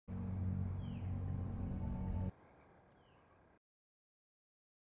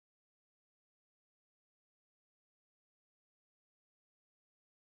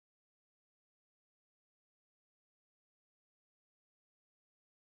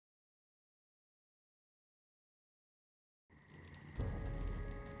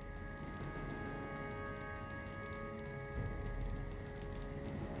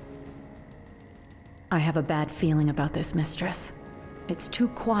I have a bad feeling about this, Mistress. It's too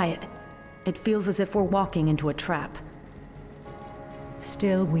quiet. It feels as if we're walking into a trap.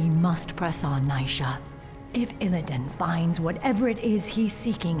 Still, we must press on, Naisha. If Illidan finds whatever it is he's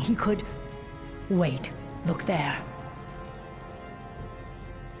seeking, he could... Wait, look there.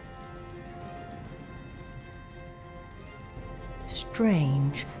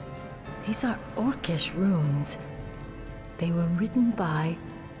 Strange. These are Orcish runes. They were written by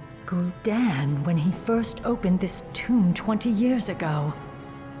Gul'dan when he first opened this tomb 20 years ago.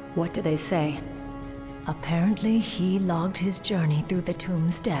 What do they say? Apparently, he logged his journey through the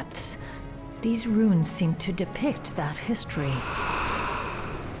tomb's depths. These runes seem to depict that history.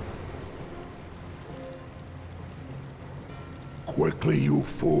 Quickly, you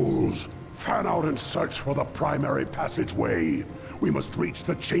fools! Fan out and search for the primary passageway. We must reach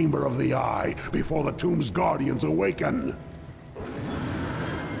the Chamber of the Eye before the tomb's guardians awaken.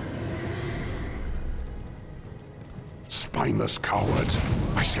 Spineless cowards!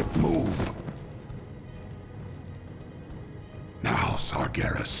 I said move! Now,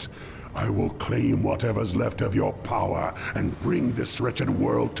 Sargeras, I will claim whatever's left of your power and bring this wretched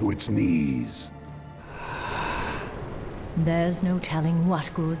world to its knees. There's no telling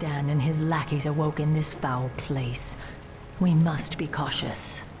what Gul'dan and his lackeys awoke in this foul place. We must be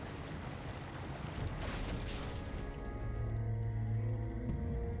cautious.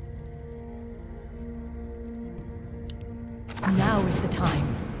 Now is the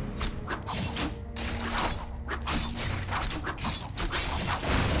time.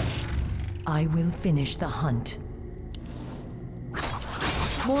 I will finish the hunt.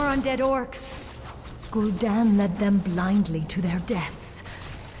 More undead orcs! Gul'dan led them blindly to their deaths.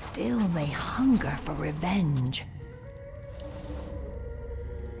 Still, they hunger for revenge.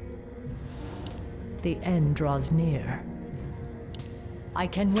 The end draws near. I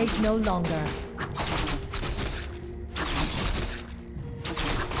can wait no longer.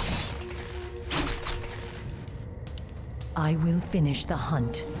 I will finish the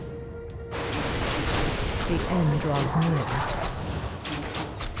hunt. The end draws near.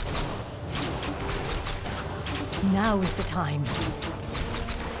 Now is the time.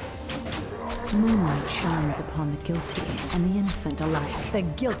 Moonlight shines upon the guilty and the innocent alike. The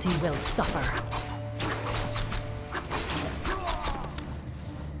guilty will suffer.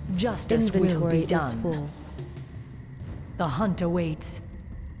 Justice will be done. Is full. The hunt awaits.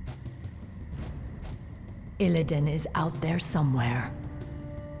 Illidan is out there somewhere.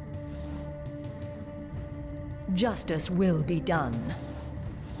 Justice will be done.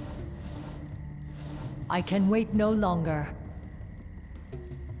 I can wait no longer.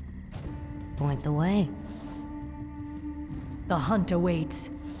 Point the way. The hunt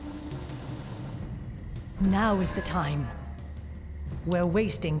awaits. Now is the time. We're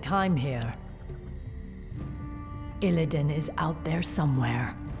wasting time here. Illidan is out there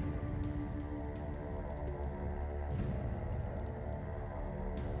somewhere.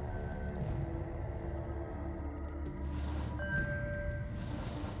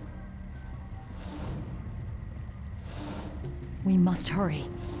 We must hurry.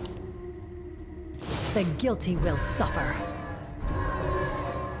 The guilty will suffer.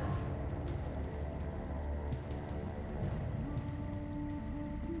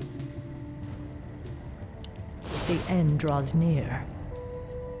 The end draws near.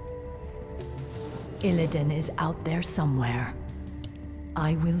 Illidan is out there somewhere.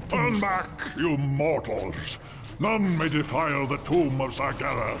 I will finish. Turn back, you mortals! None may defile the tomb of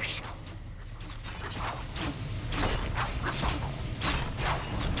Sargeras.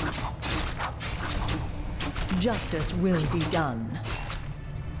 Justice will be done.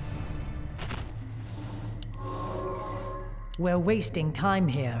 We're wasting time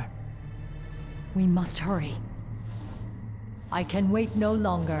here. We must hurry. I can wait no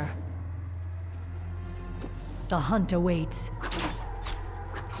longer. The hunt awaits.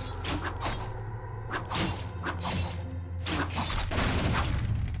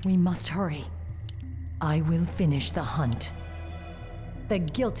 We must hurry. I will finish the hunt. The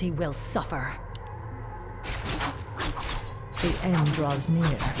guilty will suffer. The end draws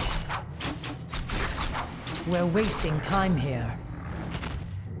near. We're wasting time here.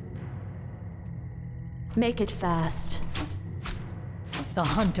 Make it fast. The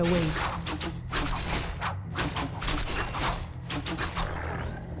hunt awaits.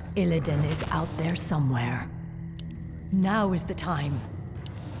 Illidan is out there somewhere. Now is the time.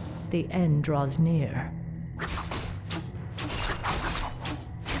 The end draws near.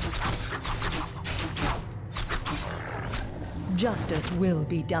 Justice will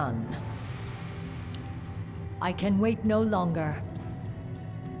be done. I can wait no longer.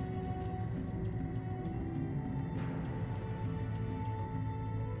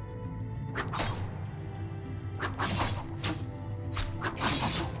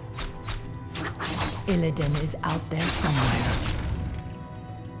 Illidan is out there somewhere.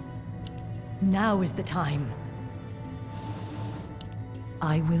 Now is the time.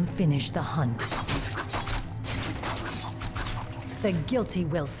 I will finish the hunt. The guilty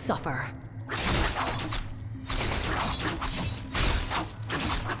will suffer.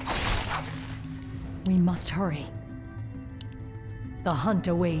 We must hurry. The hunt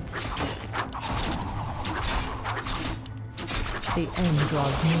awaits. The end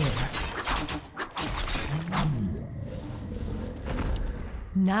draws near.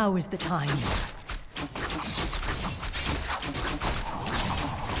 Now is the time.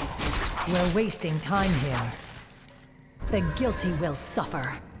 We're wasting time here. The guilty will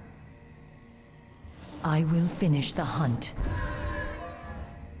suffer. I will finish the hunt.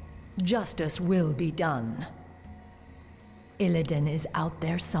 Justice will be done. Illidan is out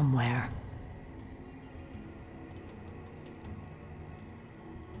there somewhere.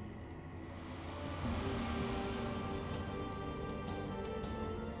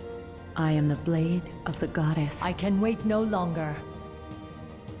 I am the blade of the goddess. I can wait no longer.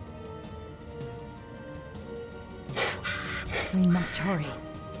 We must hurry.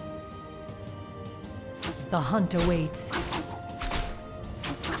 The hunt awaits.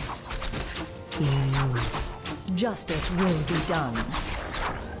 Justice will be done.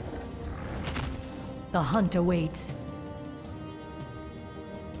 The hunt awaits.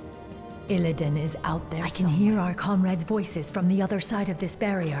 Illidan is out there. I can hear our comrades' voices from the other side of this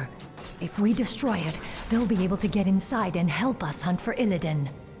barrier. If we destroy it, they'll be able to get inside and help us hunt for Illidan.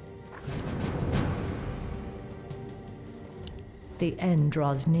 The end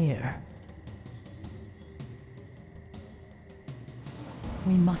draws near.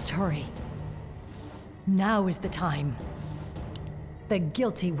 We must hurry. Now is the time. The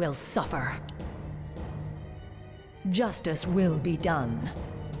guilty will suffer. Justice will be done.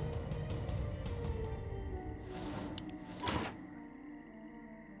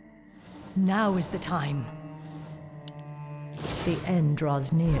 Now is the time. The end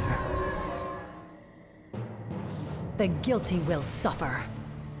draws near. The guilty will suffer.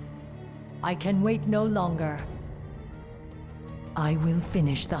 I can wait no longer. I will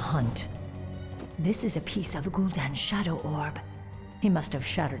finish the hunt. This is a piece of Gul'dan's shadow orb. He must have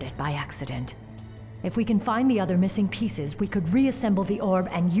shattered it by accident. If we can find the other missing pieces, we could reassemble the orb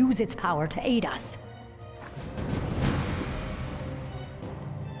and use its power to aid us.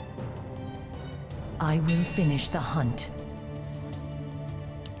 I will finish the hunt.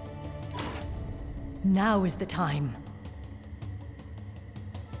 Now is the time.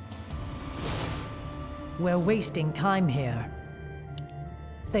 We're wasting time here.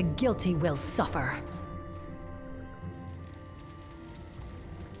 The guilty will suffer.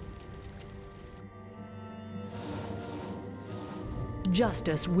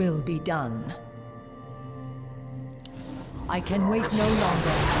 Justice will be done. I can wait no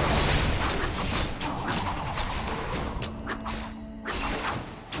longer.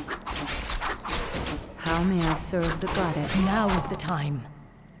 How may I serve the goddess? Now is the time.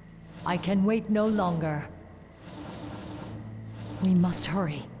 I can wait no longer. We must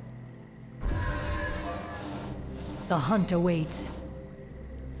hurry. The hunt awaits.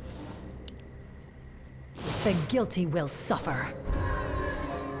 The guilty will suffer.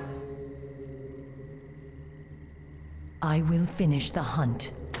 I will finish the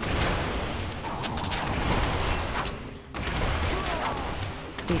hunt.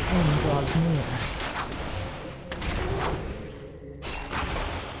 The end draws near.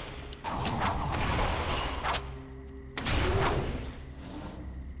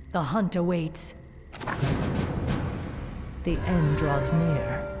 The hunt awaits. The end draws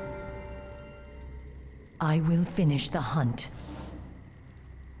near. I will finish the hunt.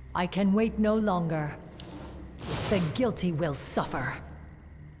 I can wait no longer. The guilty will suffer.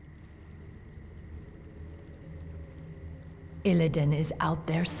 Illidan is out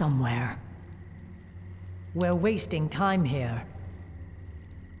there somewhere. We're wasting time here.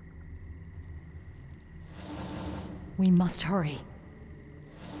 We must hurry.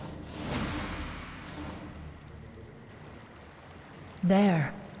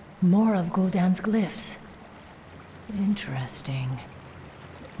 There, more of Gul'dan's glyphs. Interesting.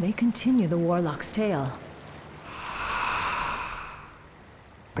 They continue the Warlock's tale.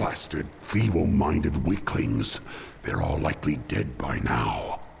 Blasted, feeble-minded weaklings. They're all likely dead by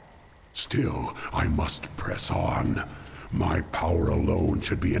now. Still, I must press on. My power alone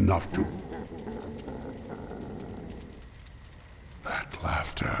should be enough to... That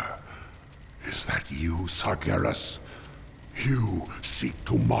laughter... Is that you, Sargeras? You seek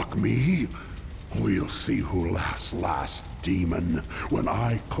to mock me? We'll see who laughs last, demon, when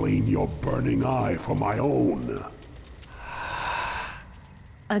I claim your burning eye for my own.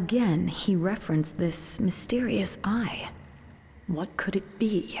 Again, he referenced this mysterious eye. What could it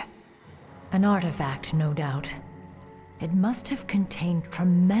be? An artifact, no doubt. It must have contained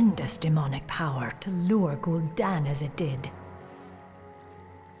tremendous demonic power to lure Gul'dan as it did.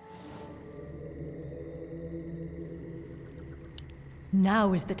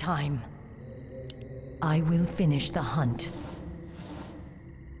 Now is the time. I will finish the hunt.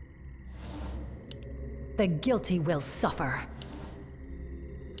 The guilty will suffer.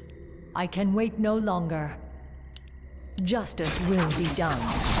 I can wait no longer. Justice will be done.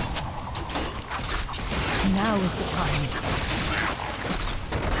 Now is the time.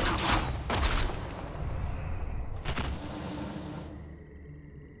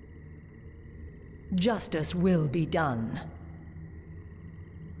 Justice will be done.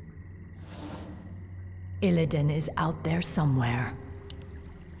 Illidan is out there somewhere.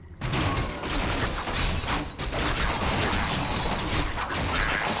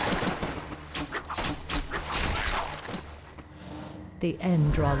 The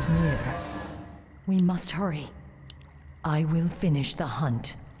end draws near. We must hurry. I will finish the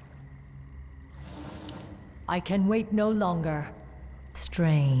hunt. I can wait no longer.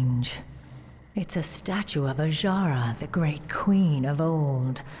 Strange. It's a statue of Azshara, the great queen of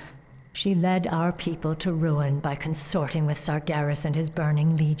old. She led our people to ruin by consorting with Sargeras and his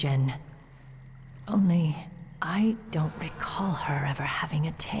burning legion. Only, I don't recall her ever having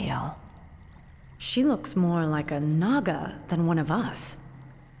a tail. She looks more like a Naga than one of us.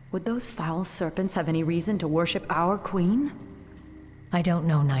 Would those foul serpents have any reason to worship our queen? I don't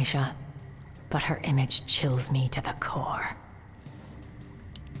know, Naisha, but her image chills me to the core.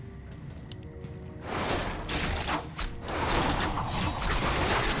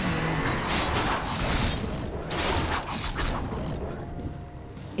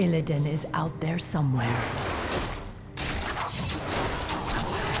 Illidan is out there somewhere.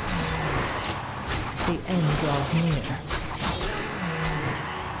 The end draws near.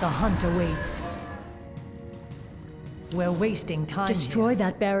 The hunt awaits. We're wasting time. Destroy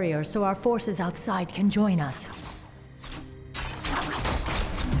that barrier so our forces outside can join us.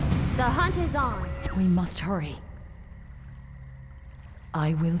 The hunt is on. We must hurry.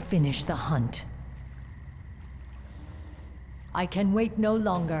 I will finish the hunt. I can wait no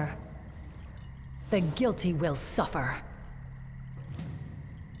longer. The guilty will suffer.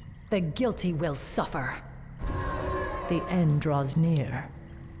 The guilty will suffer. The end draws near.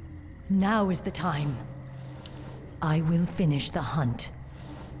 Now is the time. I will finish the hunt.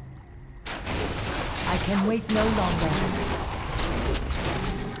 I can wait no longer.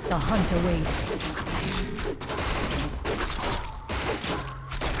 The hunt awaits.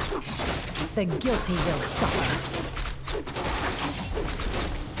 The guilty will suffer.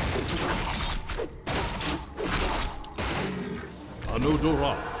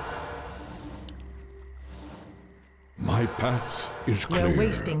 Anudora. My path is clear. We're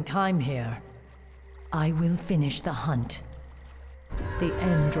wasting time here. I will finish the hunt. The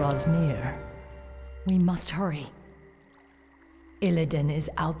end draws near. We must hurry. Illidan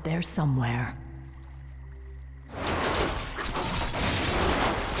is out there somewhere.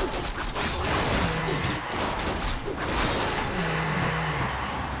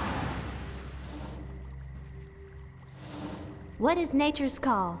 What is nature's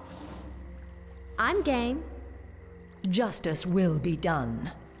call? I'm game. Justice will be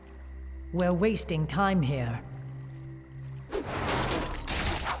done. We're wasting time here.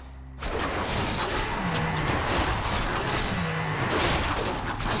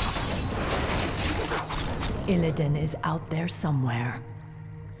 Illidan is out there somewhere.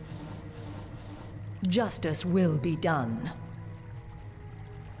 Justice will be done.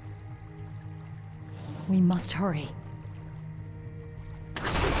 We must hurry.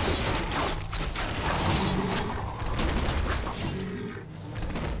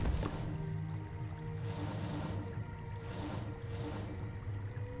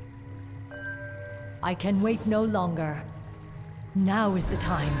 I can wait no longer. Now is the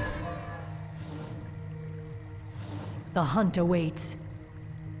time. The hunt awaits.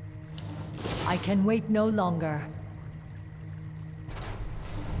 I can wait no longer.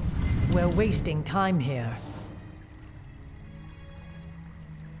 We're wasting time here.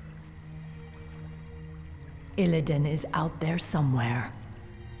 Illidan is out there somewhere.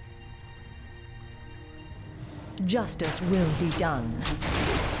 Justice will be done.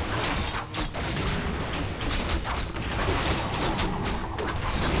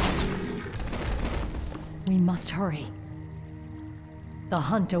 We must hurry. The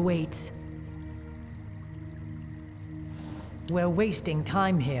hunt awaits. We're wasting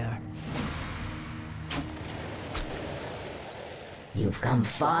time here. You've come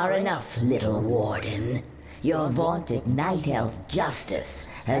far enough, little warden. Your vaunted night elf justice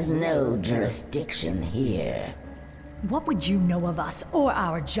has no jurisdiction here. What would you know of us or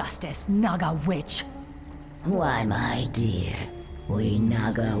our justice, Naga witch? Why, my dear, we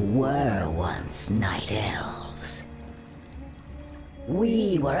Naga were once night elves.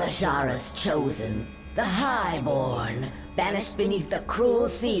 We were Azshara's chosen, the highborn, banished beneath the cruel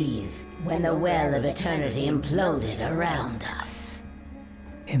seas when the well of eternity imploded around us.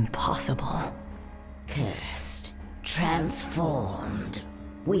 Impossible. Cursed, transformed.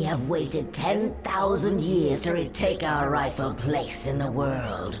 We have waited 10,000 years to retake our rightful place in the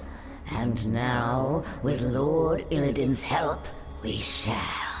world. And now, with Lord Illidan's help, we shall.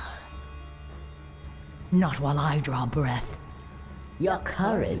 Not while I draw breath. Your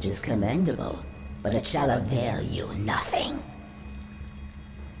courage is commendable, but it shall avail you nothing.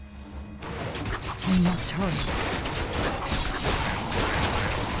 We must hurry.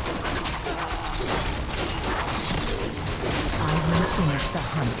 I will finish the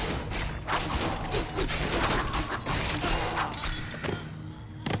hunt.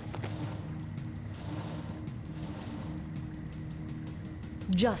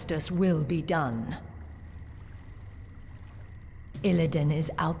 Justice will be done. Illidan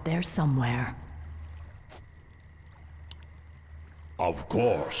is out there somewhere. Of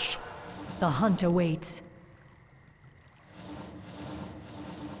course. The hunt awaits.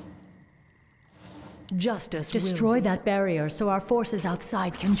 Justice destroy that barrier so our forces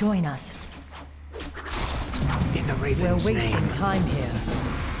outside can join us. In the Raven's We're wasting name. time here.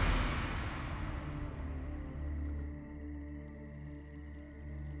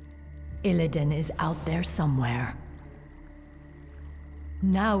 Illidan is out there somewhere.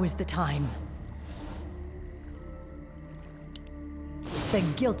 Now is the time. The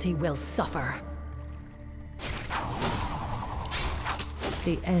guilty will suffer.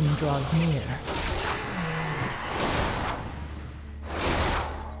 The end draws near.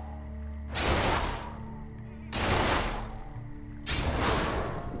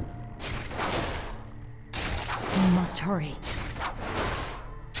 We must hurry.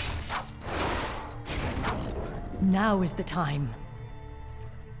 Now is the time.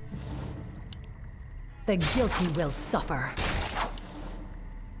 The guilty will suffer.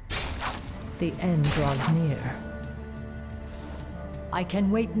 The end draws near. I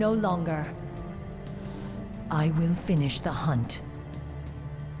can wait no longer. I will finish the hunt.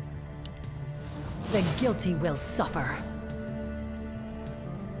 The guilty will suffer.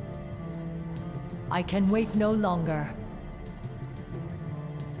 I can wait no longer.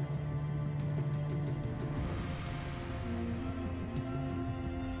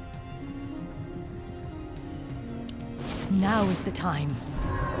 Now is the time.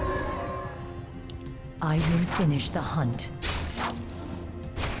 I will finish the hunt.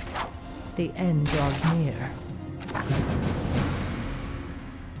 The end draws near.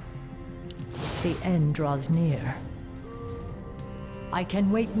 The end draws near. I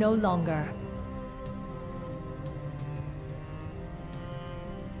can wait no longer.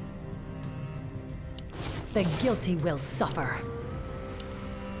 The guilty will suffer.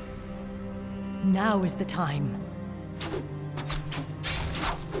 Now is the time.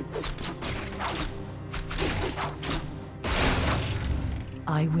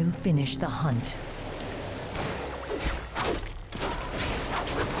 I will finish the hunt.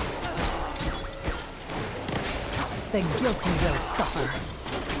 The guilty will suffer.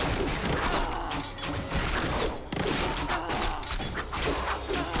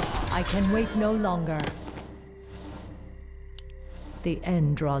 I can wait no longer. The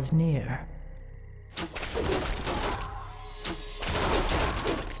end draws near.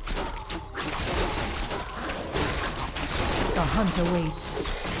 The hunt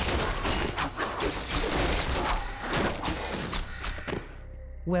awaits.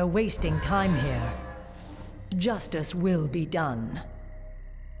 We're wasting time here. Justice will be done.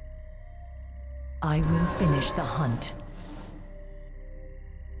 I will finish the hunt.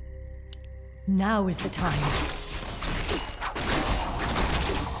 Now is the time.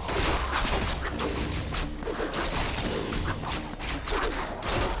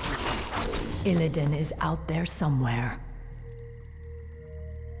 Illidan is out there somewhere.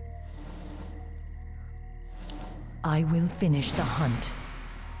 I will finish the hunt.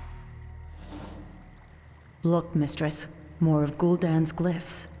 Look, mistress. More of Gul'dan's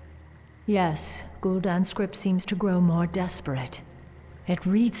glyphs. Yes, Gul'dan's script seems to grow more desperate. It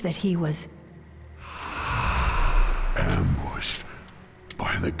reads that he was... Ambushed.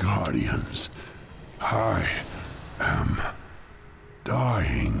 the Guardians. I am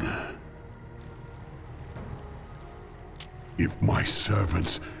dying. If my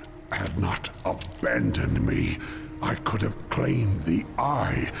servants had not abandoned me, I could have claimed the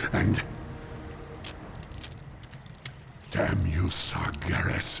Eye and... Damn you,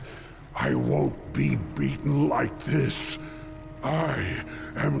 Sargeras. I won't be beaten like this. I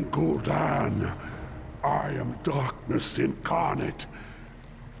am Gul'dan. I am darkness incarnate.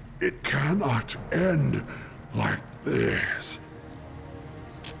 It cannot end like this.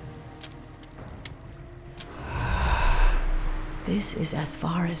 This is as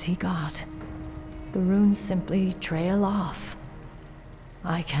far as he got. The runes simply trail off.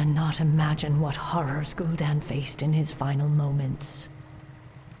 I cannot imagine what horrors Gul'dan faced in his final moments.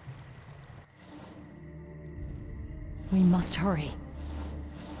 We must hurry.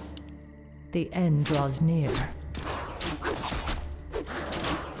 The end draws near.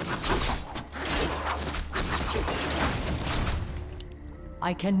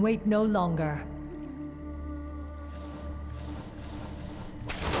 I can wait no longer.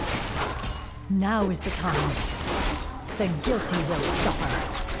 Now is the time. The guilty will suffer.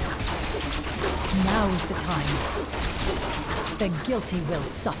 Now is the time. The guilty will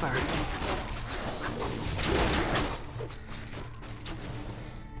suffer.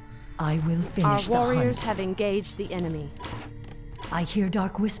 I will finish the hunt. Our warriors have engaged the enemy. I hear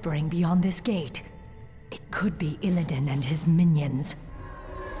dark whispering beyond this gate. It could be Illidan and his minions.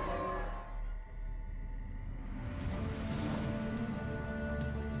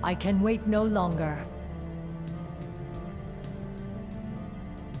 I can wait no longer.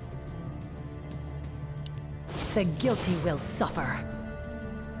 The guilty will suffer.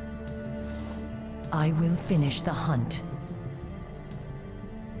 I will finish the hunt.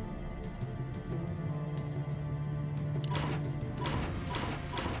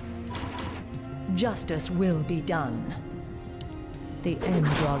 Justice will be done. The end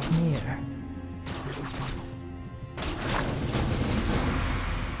draws near.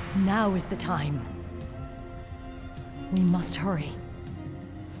 Now is the time. We must hurry.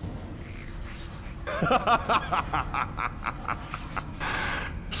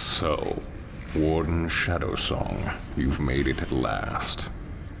 So, Warden Shadowsong, you've made it at last.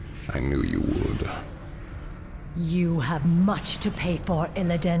 I knew you would. You have much to pay for,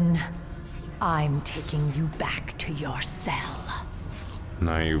 Illidan. I'm taking you back to your cell.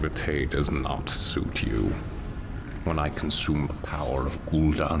 Naivete does not suit you. When I consumed the power of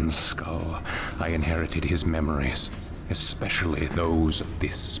Gul'dan's skull, I inherited his memories, especially those of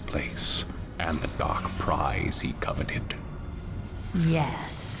this place, and the dark prize he coveted.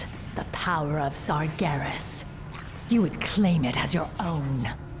 Yes, the power of Sargeras. You would claim it as your own.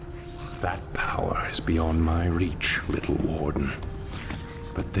 That power is beyond my reach, little warden.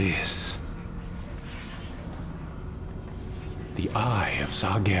 But this... the Eye of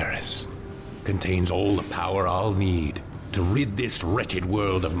Sargeras contains all the power I'll need to rid this wretched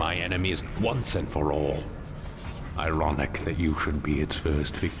world of my enemies once and for all. Ironic that you should be its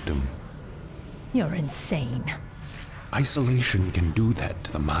first victim. You're insane. Isolation can do that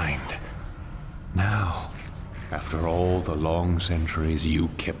to the mind. Now, after all the long centuries you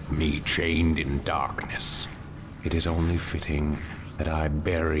kept me chained in darkness, it is only fitting that I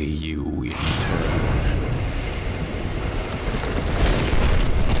bury you in turn.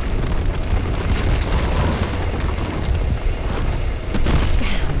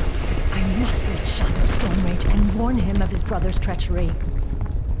 And warn him of his brother's treachery.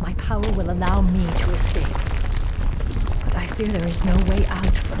 My power will allow me to escape. But I fear there is no way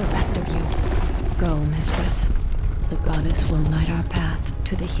out for the rest of you. Go, mistress. The goddess will light our path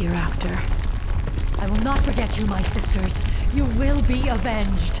to the hereafter. I will not forget you, my sisters. You will be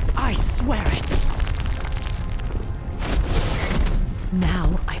avenged. I swear it.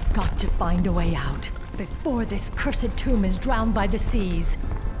 Now I've got to find a way out before this cursed tomb is drowned by the seas.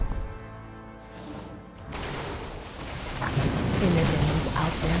 Illidan is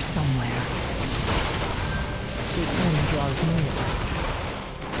out there somewhere. The end draws near.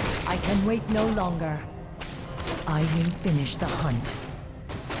 I can wait no longer. I will finish the hunt.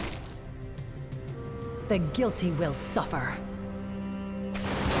 The guilty will suffer.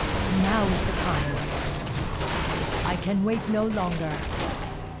 Now is the time. I can wait no longer.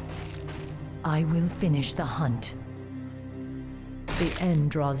 I will finish the hunt. The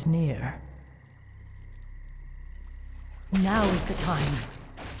end draws near. Now is the time.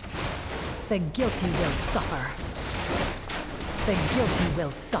 The guilty will suffer. The guilty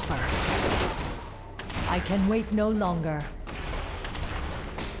will suffer. I can wait no longer.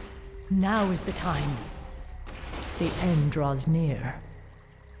 Now is the time. The end draws near.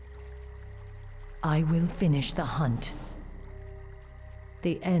 I will finish the hunt.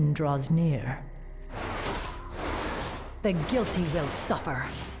 The end draws near. The guilty will suffer.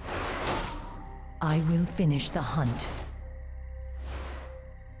 I will finish the hunt.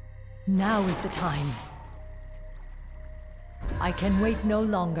 Now is the time. I can wait no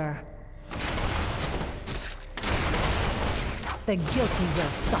longer. The guilty will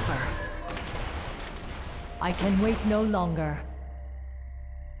suffer. I can wait no longer.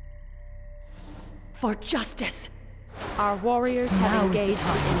 For justice! Our warriors Now have is the engaged the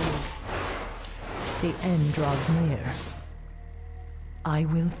time. enemy. The end draws near. I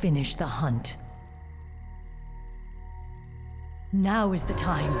will finish the hunt. Now is the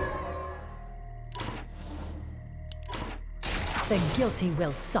time. The guilty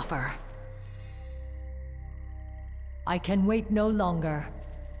will suffer. I can wait no longer.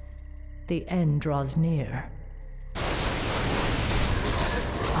 The end draws near.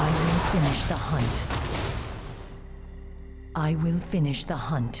 I will finish the hunt. I will finish the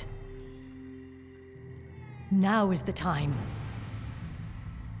hunt. Now is the time.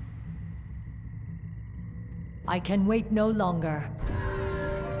 I can wait no longer.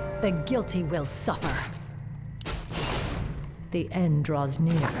 The guilty will suffer. The end draws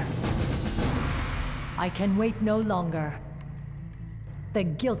near. I can wait no longer. The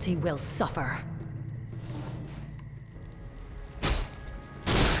guilty will suffer.